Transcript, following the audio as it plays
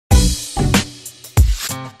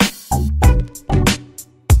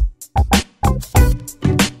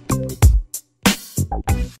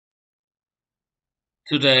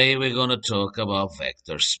Today we're going to talk about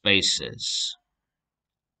vector spaces.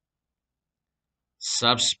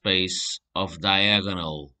 Subspace of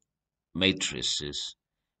diagonal matrices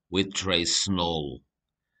with trace null.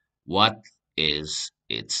 What is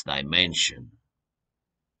its dimension?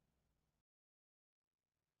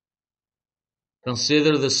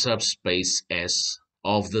 Consider the subspace S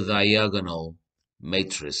of the diagonal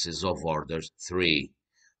matrices of order 3,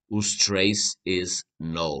 whose trace is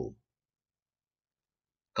null.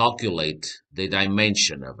 Calculate the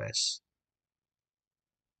dimension of S.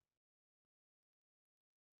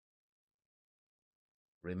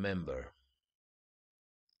 Remember,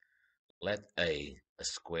 let A a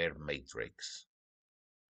square matrix.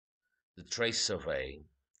 The trace of A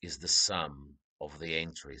is the sum of the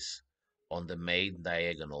entries on the main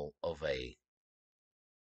diagonal of A.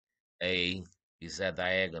 A is a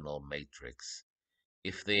diagonal matrix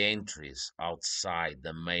if the entries outside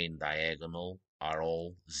the main diagonal are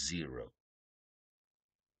all zero.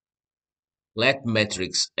 Let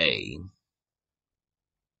matrix A,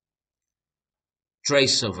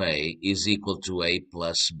 trace of A is equal to A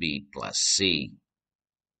plus B plus C.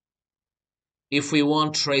 If we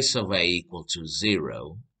want trace of A equal to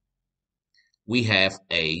 0, we have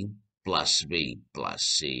A plus B plus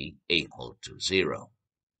C equal to 0.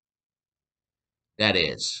 That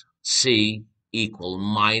is, C equal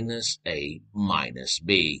minus A minus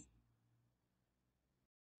B.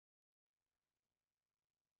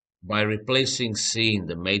 By replacing C in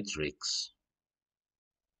the matrix,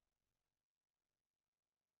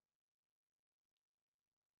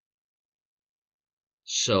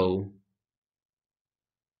 so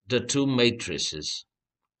the two matrices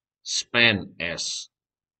span S.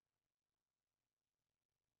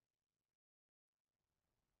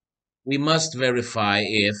 We must verify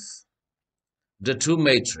if the two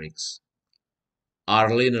matrices are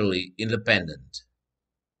linearly independent.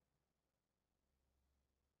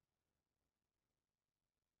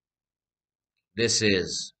 This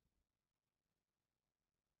is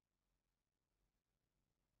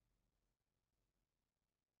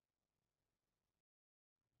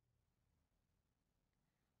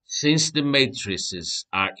since the matrices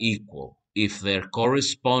are equal if their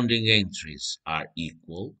corresponding entries are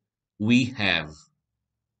equal, we have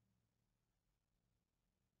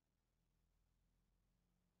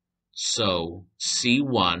so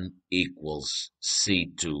C1 equals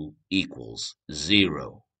C2 equals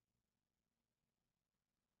 0.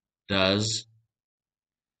 Thus,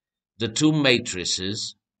 the two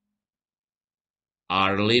matrices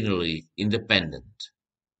are linearly independent.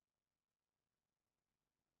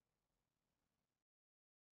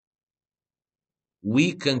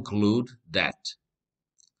 We conclude that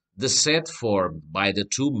the set formed by the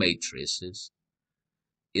two matrices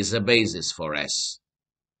is a basis for S.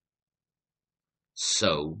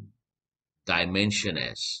 So, dimension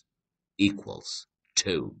S equals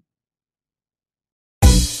 2.